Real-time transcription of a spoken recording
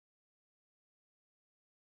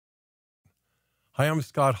Hi, I'm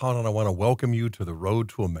Scott Hahn, and I want to welcome you to The Road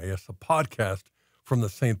to Emmaus, a podcast from the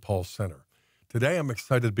St. Paul Center. Today, I'm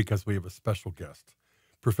excited because we have a special guest,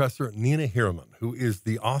 Professor Nina Heereman, who is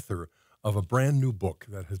the author of a brand new book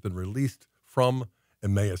that has been released from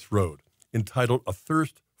Emmaus Road, entitled A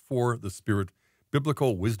Thirst for the Spirit,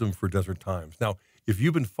 Biblical Wisdom for Desert Times. Now, if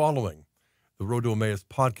you've been following the Road to Emmaus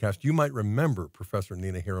podcast, you might remember Professor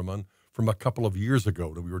Nina Heereman from a couple of years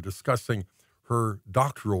ago that we were discussing her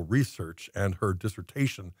doctoral research and her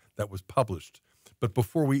dissertation that was published. But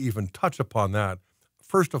before we even touch upon that,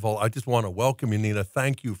 first of all, I just want to welcome you, Nina.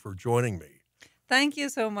 Thank you for joining me. Thank you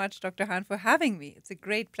so much, Dr. Hahn, for having me. It's a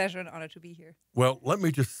great pleasure and honor to be here. Well, let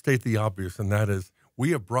me just state the obvious, and that is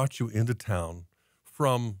we have brought you into town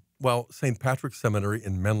from, St. Patrick's Seminary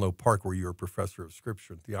in Menlo Park, where you're a professor of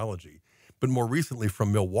scripture and theology, but more recently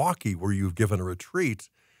from Milwaukee, where you've given a retreat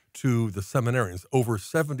to the seminarians, over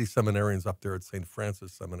 70 seminarians up there at St.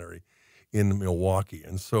 Francis Seminary in Milwaukee.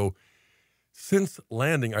 And so since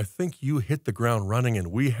landing, I think you hit the ground running,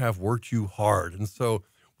 and we have worked you hard. And so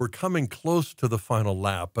we're coming close to the final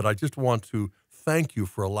lap, but I just want to thank you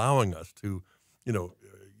for allowing us to,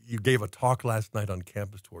 you gave a talk last night on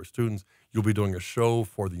campus to our students. You'll be doing a show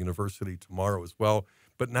for the university tomorrow as well.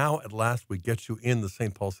 But now, at last, we get you in the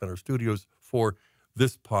St. Paul Center studios for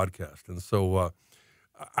this podcast. And so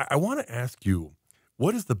I want to ask you,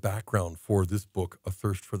 what is the background for this book, A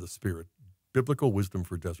Thirst for the Spirit, Biblical Wisdom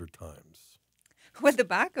for Desert Times? Well, the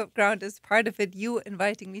background is part of it. You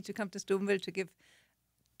inviting me to come to Stouffville to give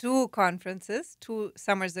two conferences 2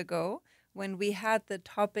 summers ago when we had the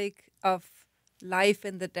topic of life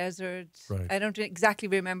in the desert. Right. I don't exactly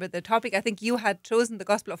remember the topic. I think you had chosen the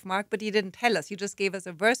Gospel of Mark, but you didn't tell us. You just gave us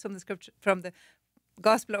a verse from the scripture, from the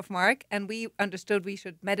Gospel of Mark, and we understood we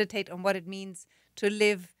should meditate on what it means to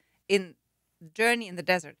live in journey in the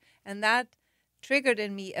desert. And that triggered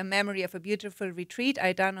in me a memory of a beautiful retreat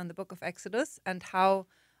I done on the book of Exodus, and how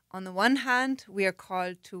on the one hand we are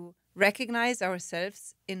called to recognize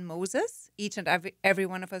ourselves in Moses, each and every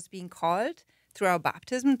one of us being called through our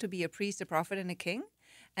baptism to be a priest, a prophet, and a king,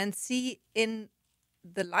 and see in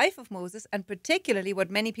the life of Moses, and particularly what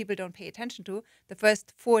many people don't pay attention to, the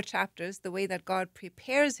first 4 chapters, the way that God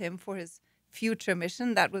prepares him for his future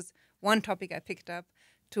mission. That was one topic I picked up,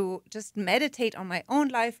 to just meditate on my own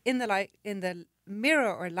life in the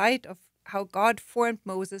mirror or light of how God formed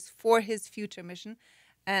Moses for his future mission,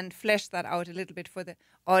 and flesh that out a little bit for the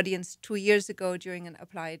audience 2 years ago during an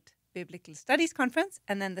applied biblical studies conference.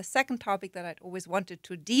 And then the second topic that I'd always wanted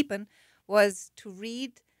to deepen was to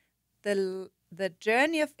read the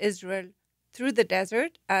journey of Israel through the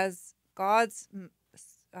desert as God's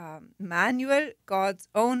manual, God's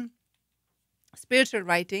own spiritual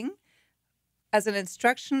writing, as an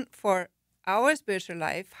instruction for our spiritual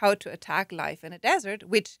life, how to attack life in a desert,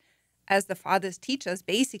 which, as the fathers teach us,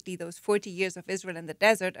 basically those 40 years of Israel in the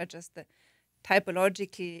desert are just the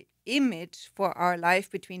typological image for our life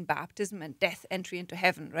between baptism and death, entry into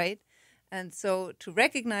heaven, right? And so to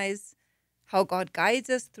recognize how God guides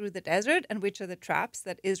us through the desert and which are the traps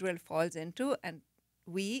that Israel falls into, and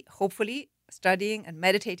we, hopefully, studying and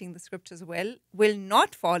meditating the scriptures well, will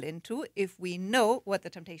not fall into if we know what the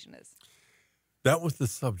temptation is. That was the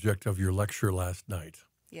subject of your lecture last night.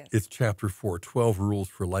 Yes. It's chapter 4, 12 Rules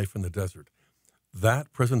for Life in the Desert.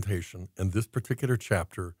 That presentation and this particular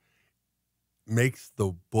chapter makes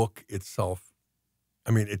the book itself,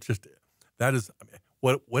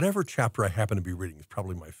 whatever chapter I happen to be reading is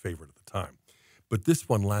probably my favorite at the time. But this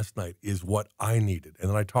one last night is what I needed. And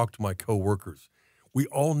then I talked to my coworkers. We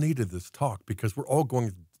all needed this talk because we're all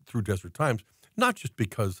going through desert times, not just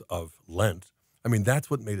because of Lent. That's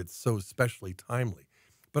what made it so especially timely.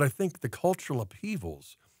 But I think the cultural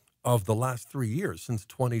upheavals of the last 3 years, since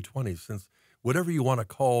 2020, since whatever you want to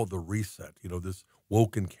call the reset, this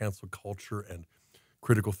woke and cancel culture and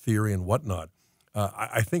critical theory and whatnot,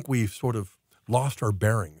 I think we've sort of lost our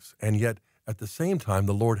bearings. And yet, at the same time,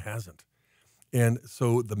 the Lord hasn't. And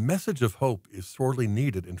so the message of hope is sorely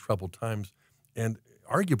needed in troubled times, and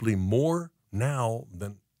arguably more now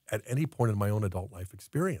than at any point in my own adult life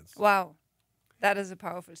experience. Wow. That is a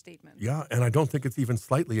powerful statement. Yeah, and I don't think it's even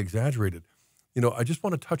slightly exaggerated. I just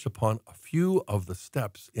want to touch upon a few of the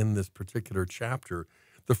steps in this particular chapter.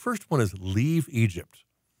 The first one is leave Egypt.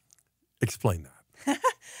 Explain that.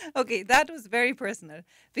 Okay, that was very personal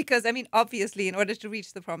because, obviously, in order to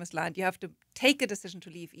reach the promised land, you have to take a decision to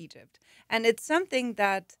leave Egypt. And it's something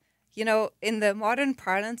that, in the modern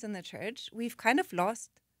parlance in the church, we've kind of lost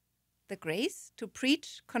the grace to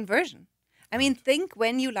preach conversion. Think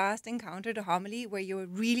when you last encountered a homily where you were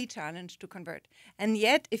really challenged to convert. And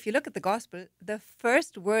yet, if you look at the gospel, the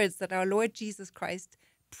first words that our Lord Jesus Christ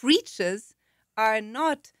preaches are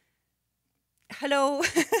not, hello,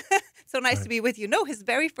 so nice to Right. be with you. No, his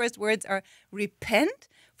very first words are, repent,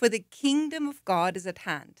 for the kingdom of God is at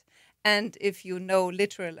hand. And if you know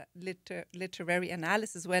literary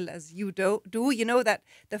analysis as well as you do, you know that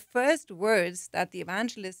the first words that the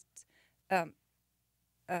evangelists um,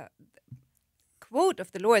 uh, quote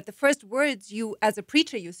of the Lord, the first words you, as a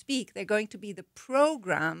preacher, you speak, they're going to be the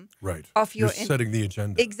program Right. of You're your... setting the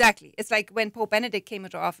agenda. Exactly. It's like when Pope Benedict came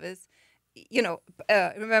into office,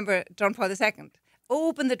 remember John Paul II,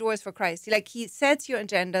 open the doors for Christ. Like, he sets your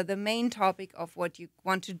agenda, the main topic of what you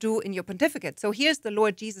want to do in your pontificate. So here's the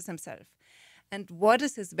Lord Jesus himself. And what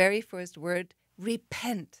is his very first word?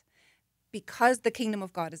 Repent, because the kingdom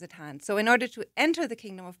of God is at hand. So in order to enter the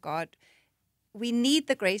kingdom of God, we need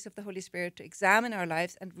the grace of the Holy Spirit to examine our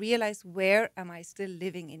lives and realize, where am I still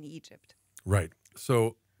living in Egypt? Right.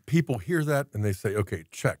 So people hear that and they say, okay,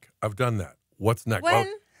 check, I've done that. What's next? Well,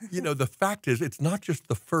 The fact is, it's not just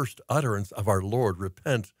the first utterance of our Lord,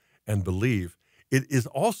 repent and believe. It is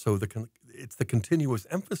also it's the continuous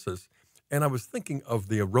emphasis. And I was thinking of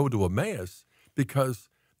the road to Emmaus, because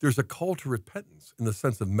there's a call to repentance in the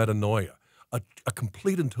sense of metanoia, a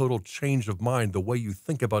complete and total change of mind, the way you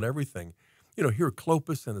think about everything. Here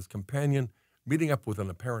Clopas and his companion meeting up with an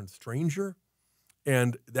apparent stranger,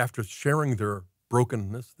 and after sharing their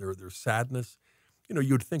brokenness, their sadness,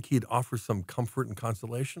 you'd think he'd offer some comfort and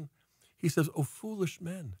consolation. He says, "O foolish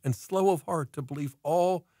men, and slow of heart to believe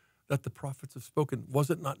all that the prophets have spoken. Was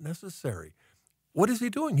it not necessary?" What is he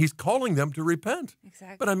doing? He's calling them to repent.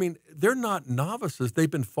 exactly. But I mean, they're not novices.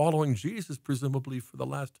 They've been following Jesus presumably for the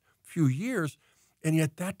last few years. And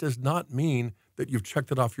yet that does not mean that you've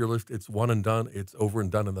checked it off your list. It's one and done. It's over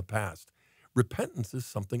and done in the past. Repentance is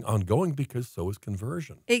something ongoing, because so is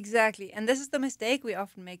conversion. Exactly. And this is the mistake we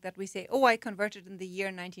often make, that we say, oh, I converted in the year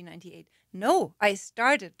 1998. No, I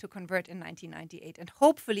started to convert in 1998. And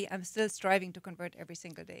hopefully I'm still striving to convert every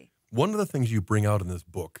single day. One of the things you bring out in this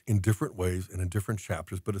book in different ways and in different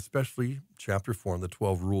chapters, but especially chapter 4 on the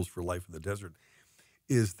 12 rules for life in the desert,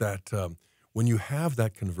 is that when you have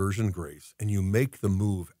that conversion grace and you make the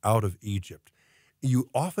move out of Egypt, you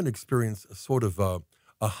often experience a sort of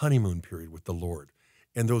a honeymoon period with the Lord.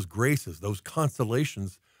 And those graces, those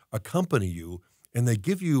consolations accompany you, and they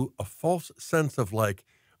give you a false sense of like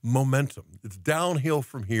momentum. It's downhill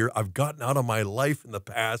from here. I've gotten out of my life in the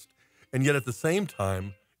past, and yet at the same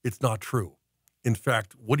time, it's not true. In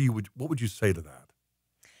fact, what would you say to that?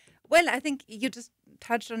 Well, I think you just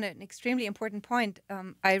touched on an extremely important point.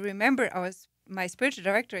 I remember my spiritual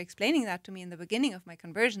director explaining that to me in the beginning of my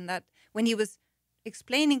conversion, that when he was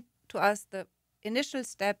explaining to us the initial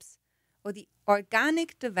steps or the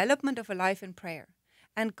organic development of a life in prayer,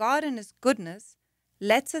 and God in his goodness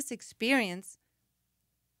lets us experience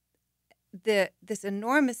this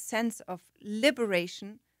enormous sense of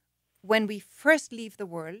liberation when we first leave the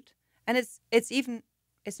world. And it's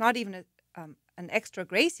not even an extra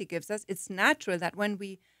grace he gives us. It's natural that when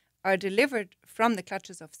we are delivered from the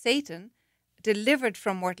clutches of Satan, delivered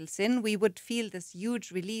from mortal sin, we would feel this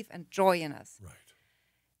huge relief and joy in us. Right.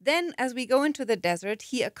 Then as we go into the desert,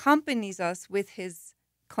 he accompanies us with his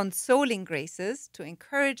consoling graces to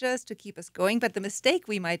encourage us, to keep us going. But the mistake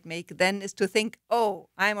we might make then is to think, oh,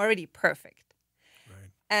 I'm already perfect. Right.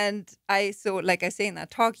 And like I say in that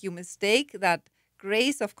talk, you mistake that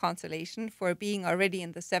grace of consolation for being already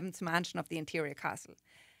in the seventh mansion of the interior castle.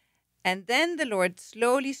 And then the Lord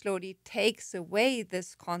slowly, slowly takes away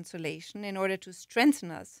this consolation in order to strengthen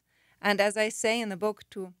us. And as I say in the book,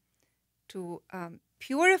 to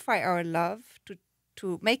purify our love,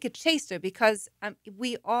 to make it chaster, because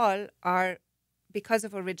we all are, because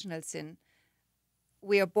of original sin,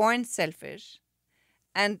 we are born selfish,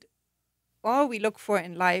 and all we look for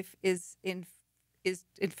in life is in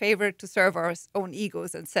favor to serve our own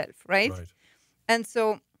egos and self, right? And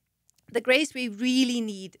so the grace we really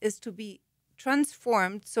need is to be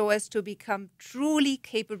transformed so as to become truly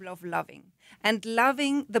capable of loving, and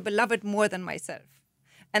loving the beloved more than myself.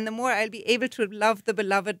 And the more I'll be able to love the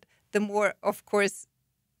beloved, the more, of course,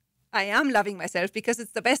 I am loving myself, because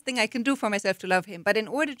it's the best thing I can do for myself to love him. But in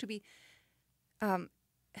order to be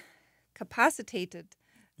capacitated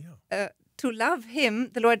to love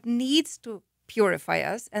him, the Lord needs to purify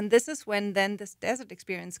us. And this is when then this desert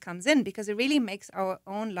experience comes in, because it really makes our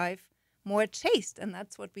own life more chaste. And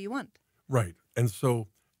that's what we want. Right. And so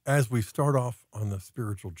as we start off on the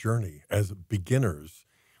spiritual journey as beginners,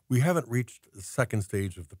 we haven't reached the second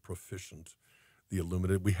stage of the proficient, the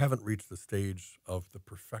illuminated. We haven't reached the stage of the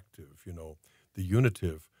perfective, the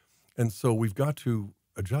unitive. And so we've got to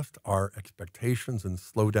adjust our expectations and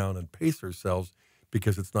slow down and pace ourselves,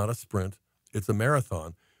 because it's not a sprint, it's a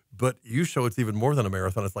marathon. But you show it's even more than a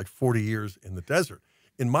marathon. It's like 40 years in the desert.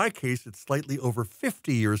 In my case, it's slightly over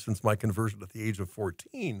 50 years since my conversion at the age of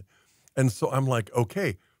 14. And so I'm like,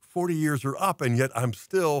 okay, 40 years are up, and yet I'm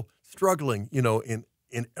still struggling,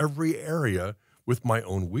 in every area with my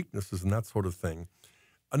own weaknesses and that sort of thing.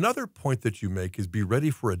 Another point that you make is be ready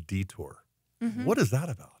for a detour. Mm-hmm. What is that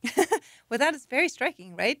about? Well, that is very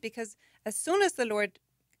striking, right? Because as soon as the Lord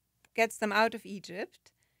gets them out of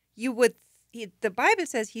Egypt, the Bible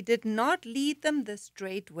says he did not lead them the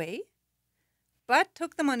straight way, but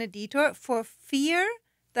took them on a detour for fear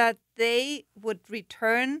that they would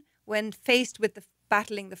return when faced with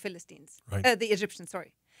battling the Philistines, Right. The Egyptians,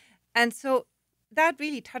 sorry. And so that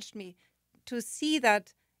really touched me to see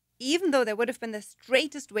that even though there would have been the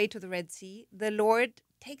straightest way to the Red Sea, the Lord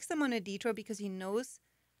takes them on a detour because he knows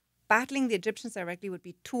battling the Egyptians directly would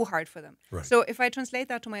be too hard for them. Right. So if I translate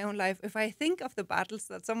that to my own life, if I think of the battles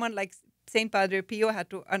that someone like Saint Padre Pio had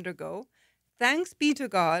to undergo, thanks be to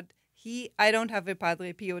God, I don't have a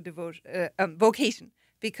Padre Pio vocation,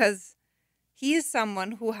 because he is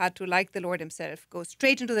someone who had to, like the Lord himself, go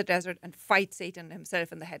straight into the desert and fight Satan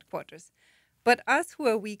himself in the headquarters. But us who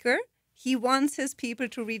are weaker, he wants his people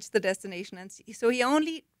to reach the destination. And so he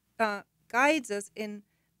only guides us in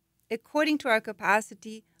according to our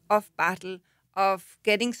capacity of battle, of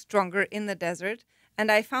getting stronger in the desert.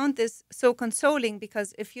 And I found this so consoling,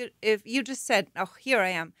 because if you just said, oh, here I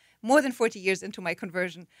am, more than 40 years into my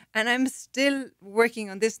conversion, and I'm still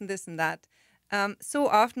working on this and this and that. So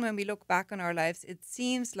often when we look back on our lives, it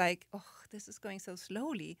seems like, oh, this is going so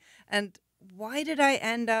slowly. And why did I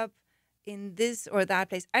end up in this or that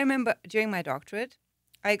place? I remember during my doctorate,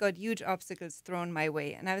 I got huge obstacles thrown my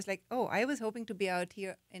way. And I was like, oh, I was hoping to be out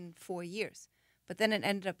here in 4 years. But then it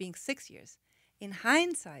ended up being 6 years. In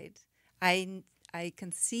hindsight, I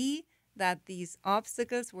can see that these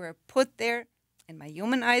obstacles were put there in my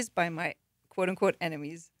human eyes by my quote-unquote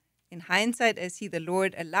enemies. In hindsight, I see the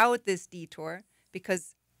Lord allowed this detour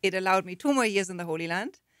because it allowed me 2 more years in the Holy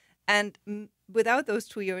Land. And without those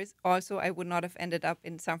 2 years, also, I would not have ended up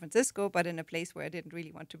in San Francisco, but in a place where I didn't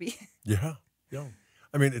really want to be. Yeah.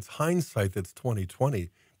 I mean, it's hindsight that's 2020,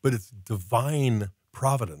 but it's divine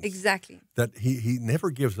providence. Exactly. That he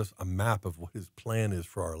never gives us a map of what his plan is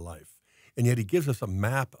for our life. And yet he gives us a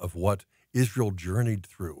map of what Israel journeyed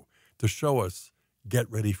through to show us, get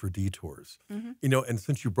ready for detours. Mm-hmm. And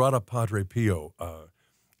since you brought up Padre Pio,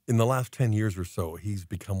 in the last 10 years or so, he's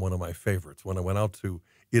become one of my favorites. When I went out to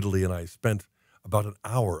Italy and I spent about an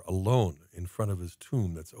hour alone in front of his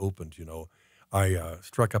tomb that's opened, I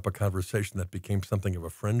struck up a conversation that became something of a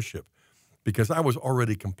friendship, because I was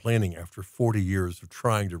already complaining after 40 years of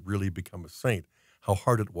trying to really become a saint, how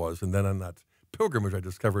hard it was. And then on that pilgrimage, I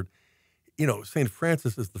discovered, St.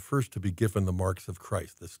 Francis is the first to be given the marks of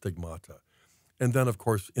Christ, the stigmata. And then, of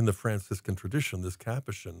course, in the Franciscan tradition, this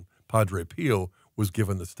Capuchin, Padre Pio, was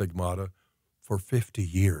given the stigmata for 50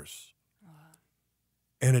 years. Wow.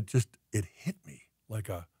 And it hit me like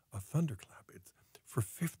a thunderclap. It's for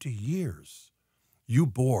 50 years, you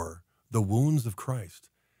bore the wounds of Christ,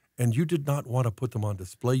 and you did not want to put them on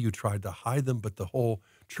display. You tried to hide them, but the whole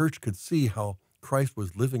church could see how Christ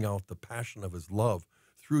was living out the passion of his love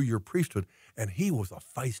through your priesthood, and he was a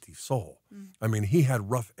feisty soul. I mean, he had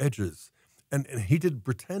rough edges, and he didn't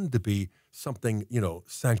pretend to be something,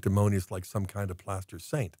 sanctimonious like some kind of plaster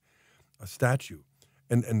saint, a statue.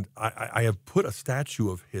 And I have put a statue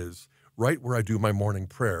of his right where I do my morning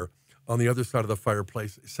prayer on the other side of the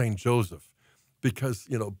fireplace, St. Joseph, because,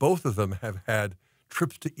 both of them have had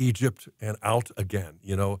trips to Egypt and out again,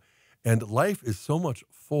 and life is so much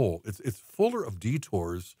full. It's fuller of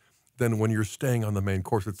detours than when you're staying on the main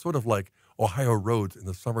course. It's sort of like Ohio roads in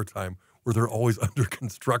the summertime where they're always under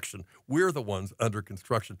construction. We're the ones under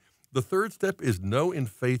construction. The third step is know in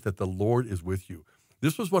faith that the Lord is with you.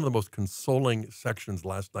 This was one of the most consoling sections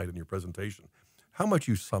last night in your presentation. How much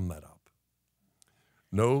you sum that up?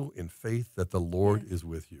 Know in faith that the Lord is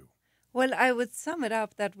with you. Well, I would sum it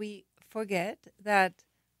up that we forget that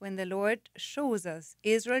when the Lord shows us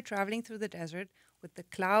Israel traveling through the desert with the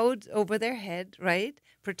clouds over their head, right,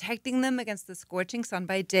 protecting them against the scorching sun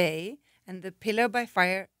by day and the pillar by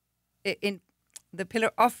fire, in the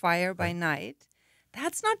pillar of fire by night,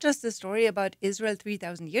 that's not just a story about Israel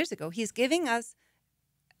 3,000 years ago. He's giving us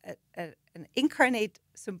an incarnate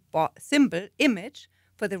symbol, image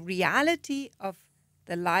for the reality of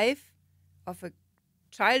the life of a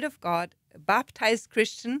child of God, a baptized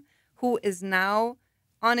Christian who is now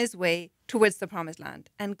on his way towards the promised land.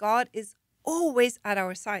 And God is always at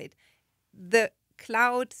our side. The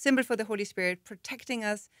cloud, symbol for the Holy Spirit, protecting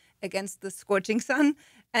us against the scorching sun.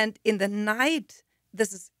 And in the night,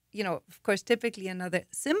 this is of course, typically another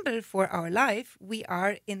symbol for our life, we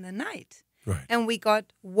are in the night. Right. And we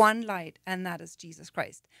got one light, and that is Jesus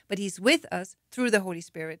Christ. But he's with us through the Holy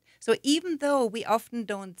Spirit. So even though we often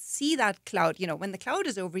don't see that cloud, when the cloud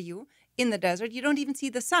is over you in the desert, you don't even see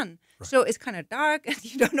the sun. Right. So it's kind of dark and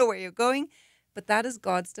you don't know where you're going. But that is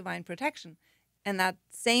God's divine protection. And that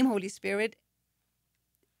same Holy Spirit,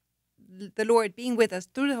 the Lord being with us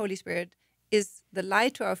through the Holy Spirit, is the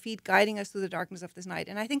light to our feet, guiding us through the darkness of this night.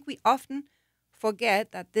 And I think we often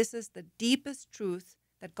forget that this is the deepest truth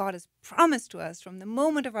that God has promised to us from the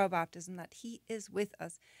moment of our baptism, that he is with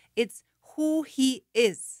us. It's who he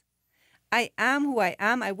is. I am who I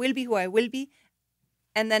am. I will be who I will be.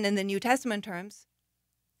 And then in the New Testament terms,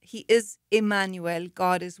 he is Emmanuel.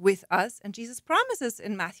 God is with us. And Jesus promises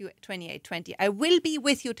in Matthew 28:20, I will be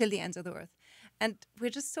with you till the ends of the earth. And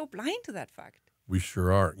we're just so blind to that fact. We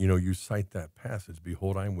sure are. You cite that passage,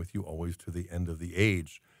 behold, I am with you always to the end of the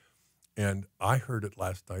age. And I heard it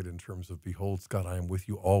last night in terms of, behold, Scott, I am with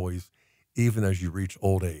you always, even as you reach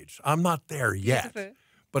old age. I'm not there yet. Beautiful.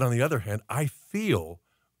 But on the other hand, I feel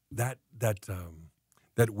that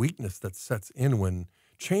weakness that sets in when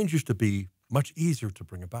change used to be much easier to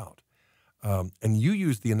bring about. And you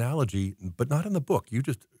used the analogy, but not in the book. You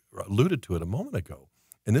just alluded to it a moment ago.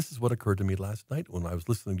 And this is what occurred to me last night when I was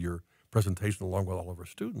listening to your presentation along with all of our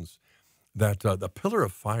students, that the pillar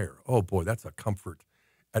of fire, oh boy, that's a comfort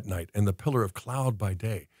at night, and the pillar of cloud by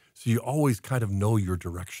day. So you always kind of know your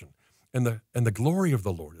direction. And the glory of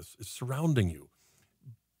the Lord is surrounding you.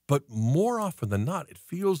 But more often than not, it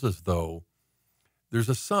feels as though there's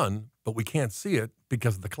a sun, but we can't see it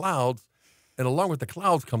because of the clouds. And along with the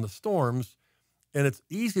clouds come the storms. And it's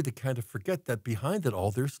easy to kind of forget that behind it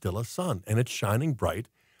all, there's still a sun, and it's shining bright.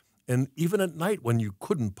 And even at night when you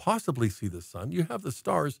couldn't possibly see the sun, you have the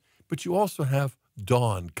stars, but you also have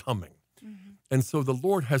dawn coming. Mm-hmm. And so the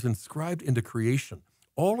Lord has inscribed into creation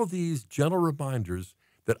all of these gentle reminders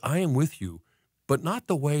that I am with you, but not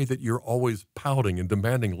the way that you're always pouting and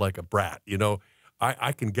demanding like a brat.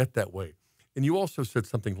 I can get that way. And you also said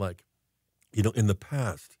something like, in the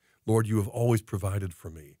past, Lord, you have always provided for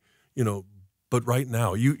me, but right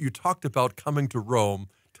now, you talked about coming to Rome.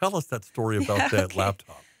 Tell us that story about that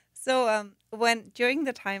laptop. So when during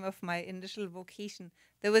the time of my initial vocation,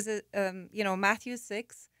 there was Matthew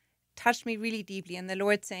 6 touched me really deeply, and the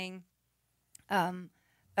Lord saying,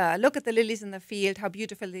 look at the lilies in the field, how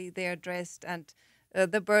beautifully they are dressed, and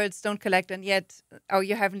the birds don't collect, and yet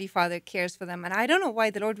your Heavenly Father cares for them. And I don't know why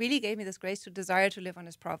the Lord really gave me this grace to desire to live on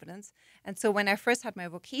his providence. And so when I first had my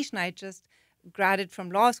vocation, I just graduated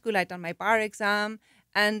from law school, I'd done my bar exam,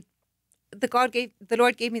 and the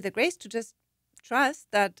Lord gave me the grace to just trust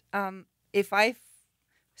that if I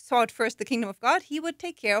sought first the kingdom of God, he would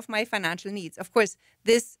take care of my financial needs. Of course,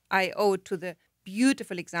 this I owe to the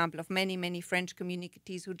beautiful example of many, many French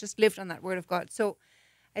communities who just lived on that word of God. So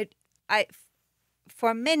I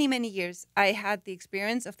for many, many years, I had the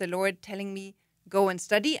experience of the Lord telling me, go and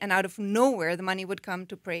study, and out of nowhere, the money would come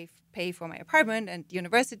to pay for my apartment and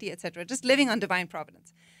university, etc., just living on divine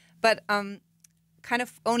providence. But kind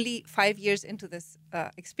of only 5 years into this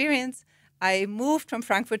experience, I moved from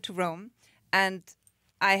Frankfurt to Rome, and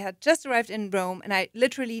I had just arrived in Rome, and I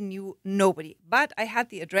literally knew nobody. But I had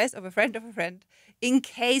the address of a friend in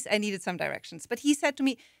case I needed some directions. But he said to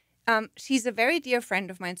me, she's a very dear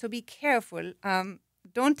friend of mine, so be careful.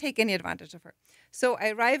 Don't take any advantage of her. So I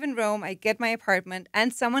arrive in Rome, I get my apartment,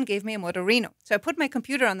 and someone gave me a motorino. So I put my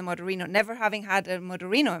computer on the motorino, never having had a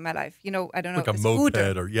motorino in my life. I don't know, like a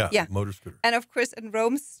scooter. Moped or motor scooter. And of course, in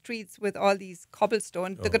Rome's streets with all these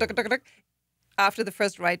cobblestone, after the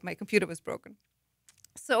first ride, my computer was broken.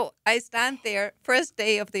 So I stand there, first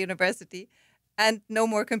day of the university, and no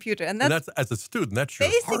more computer. And that's as a student, that's your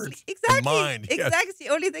heart exactly, and mind. Exactly. Yes. It's the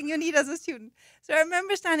only thing you need as a student. So I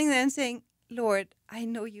remember standing there and saying, Lord, I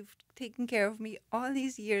know you've taken care of me all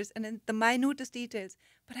these years and in the minutest details,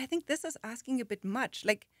 but I think this is asking a bit much.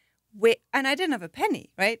 Like, where, and I didn't have a penny,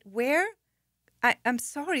 right? I'm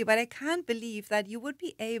sorry, but I can't believe that you would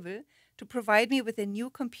be able to provide me with a new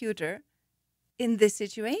computer in this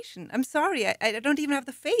situation. I'm sorry, I don't even have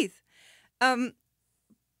the faith.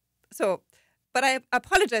 But I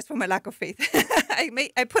apologize for my lack of faith.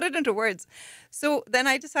 I put it into words. So then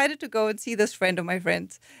I decided to go and see this friend of my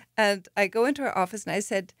friend's. And I go into her office and I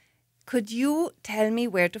said, could you tell me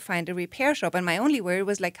where to find a repair shop? And my only worry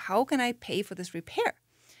was like, how can I pay for this repair?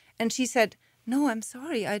 And she said, no, I'm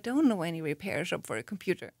sorry, I don't know any repair shop for a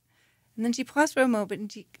computer. And then she paused for a moment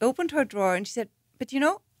and she opened her drawer and she said, but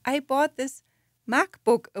I bought this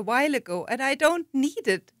MacBook a while ago and I don't need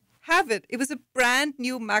it. Have it. It was a brand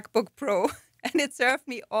new MacBook Pro. And it served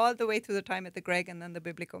me all the way through the time at the Greg and then the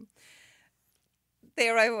Biblicum.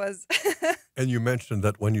 There I was. And you mentioned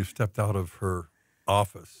that when you stepped out of her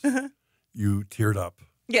office, you teared up.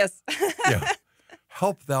 Yes. Yeah.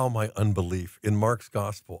 Help thou my unbelief in Mark's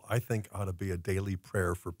gospel, I think ought to be a daily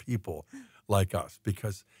prayer for people like us,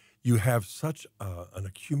 because you have such an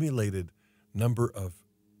accumulated number of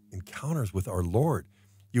encounters with our Lord.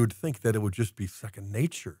 You would think that it would just be second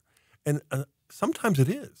nature. And sometimes it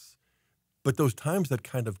is. But those times that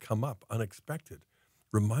kind of come up unexpected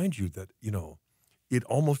remind you that, it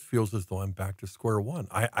almost feels as though I'm back to square one.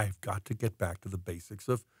 I've got to get back to the basics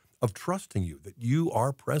of trusting you, that you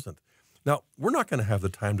are present. Now, we're not going to have the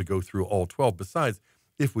time to go through all 12. Besides,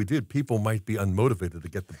 if we did, people might be unmotivated to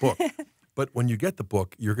get the book. But when you get the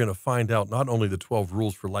book, you're going to find out not only the 12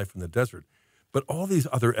 rules for life in the desert, but all these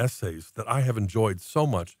other essays that I have enjoyed so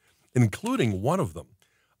much, including one of them,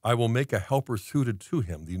 I Will Make a Helper Suited to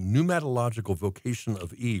Him, the pneumatological vocation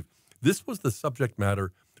of Eve. This was the subject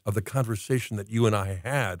matter of the conversation that you and I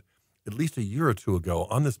had at least a year or two ago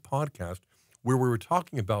on this podcast, where we were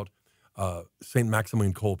talking about St.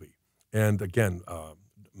 Maximilian Kolbe and, again,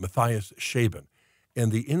 Matthias Shaben,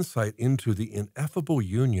 and the insight into the ineffable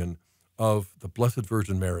union of the Blessed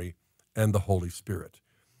Virgin Mary and the Holy Spirit.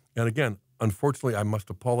 And again, unfortunately, I must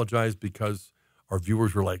apologize because our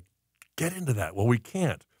viewers were like, get into that. Well, we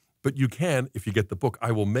can't, but you can if you get the book.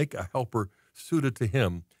 I Will Make a Helper Suited to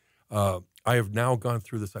Him. I have now gone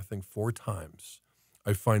through this, I think, 4 times.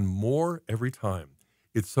 I find more every time.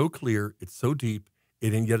 It's so clear, it's so deep,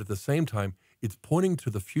 and yet at the same time, it's pointing to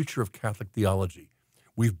the future of Catholic theology.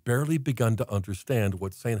 We've barely begun to understand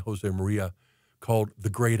what St. Josemaria called the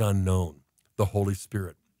great unknown, the Holy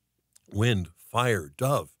Spirit. Wind, fire,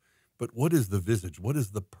 dove. But what is the visage? What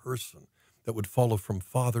is the person that would follow from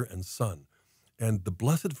Father and Son? And the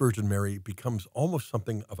Blessed Virgin Mary becomes almost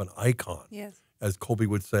something of an icon. Yes. As Kolbe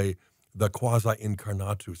would say, the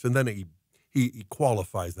quasi-incarnatus. And then he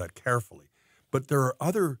qualifies that carefully. But there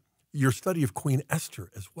are your study of Queen Esther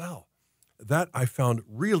as well. That I found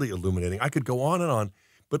really illuminating. I could go on and on,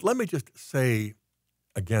 but let me just say,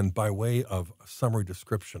 again, by way of a summary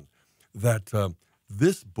description, that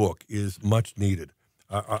this book is much needed.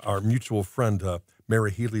 Our mutual friend, Mary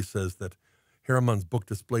Healy, says that Heereman's book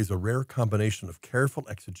displays a rare combination of careful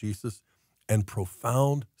exegesis and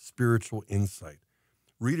profound spiritual insight.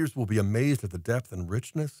 Readers will be amazed at the depth and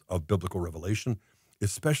richness of biblical revelation,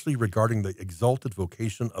 especially regarding the exalted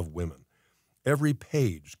vocation of women. Every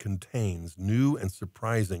page contains new and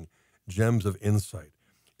surprising gems of insight.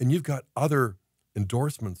 And you've got other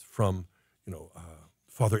endorsements from,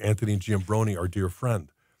 Father Anthony Giambroni, our dear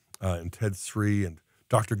friend, and Ted Sri, and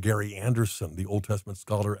Dr. Gary Anderson, the Old Testament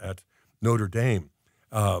scholar at Notre Dame.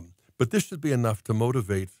 But this should be enough to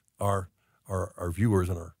motivate our viewers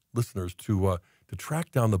and our listeners to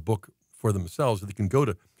track down the book for themselves. They can go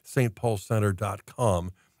to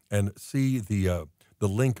stpaulcenter.com and see the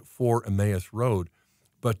link for Emmaus Road.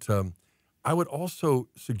 But I would also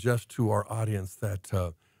suggest to our audience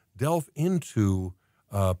that delve into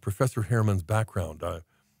Professor Heereman's background.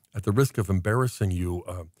 At the risk of embarrassing you,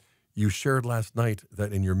 you shared last night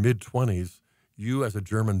that in your mid-20s, you as a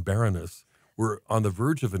German baroness were on the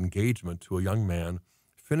verge of engagement to a young man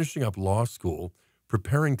finishing up law school,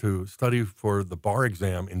 preparing to study for the bar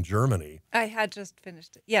exam in Germany. I had just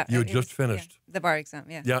finished it. Yeah. You had just finished. Yeah, the bar exam,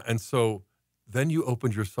 yeah. Yeah, and so then you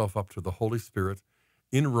opened yourself up to the Holy Spirit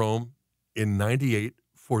in Rome in 98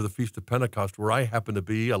 for the Feast of Pentecost, where I happened to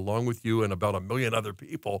be along with you and about 1 million other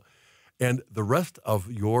people. And the rest of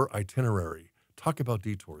your itinerary, talk about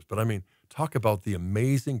detours, but I mean, talk about the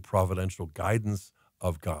amazing providential guidance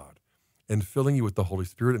of God and filling you with the Holy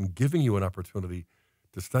Spirit and giving you an opportunity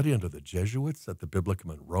to study under the Jesuits at the Biblicum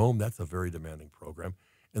in Rome. That's a very demanding program.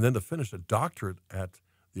 And then to finish a doctorate at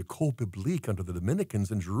the École Biblique under the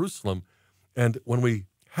Dominicans in Jerusalem. And when we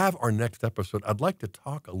have our next episode, I'd like to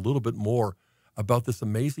talk a little bit more about this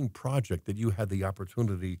amazing project that you had the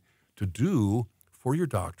opportunity to do for your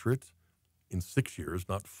doctorate in 6 years,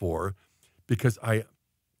 not 4, because I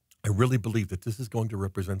really believe that this is going to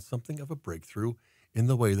represent something of a breakthrough in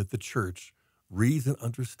the way that the church reads and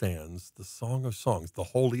understands the Song of Songs, the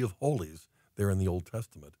Holy of Holies, there in the Old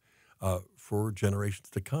Testament, for generations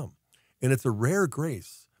to come. And it's a rare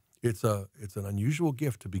grace. It's an unusual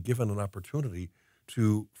gift to be given an opportunity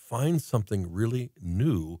to find something really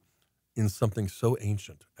new in something so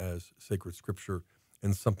ancient as sacred scripture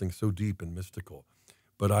and something so deep and mystical.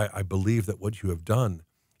 But I believe that what you have done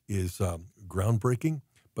is groundbreaking,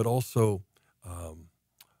 but also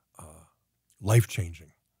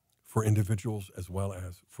life-changing for individuals as well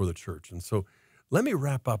as for the church. And so let me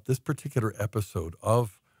wrap up this particular episode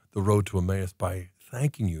of the road to Emmaus by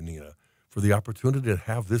thanking you, Nina, for the opportunity to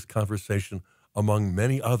have this conversation among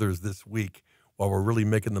many others this week while we're really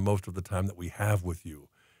making the most of the time that we have with you.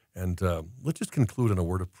 And let's just conclude in a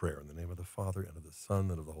word of prayer in the name of the Father, and of the Son,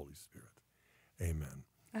 and of the Holy Spirit. Amen.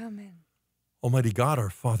 Amen. Almighty God, our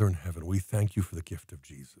Father in heaven, we thank you for the gift of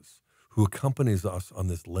Jesus, who accompanies us on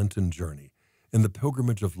this Lenten journey in the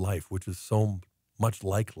pilgrimage of life, which is so much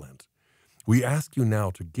like Lent. We ask you now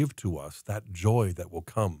to give to us that joy that will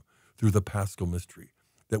come through the Paschal mystery,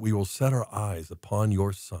 that we will set our eyes upon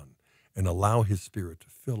your Son and allow his Spirit to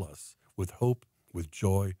fill us with hope, with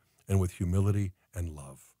joy, and with humility and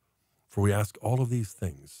love. For we ask all of these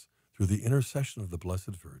things through the intercession of the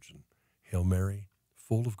Blessed Virgin. Hail Mary,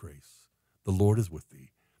 full of grace, the Lord is with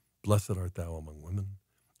thee. Blessed art thou among women,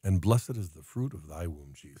 and blessed is the fruit of thy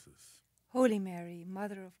womb, Jesus. Holy Mary,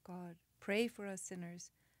 Mother of God, pray for us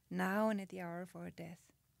sinners, now and at the hour of our death.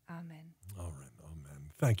 Amen. All right,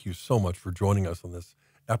 amen. Thank you so much for joining us on this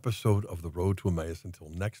episode of The Road to Emmaus. Until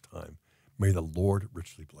next time, may the Lord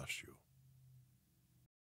richly bless you.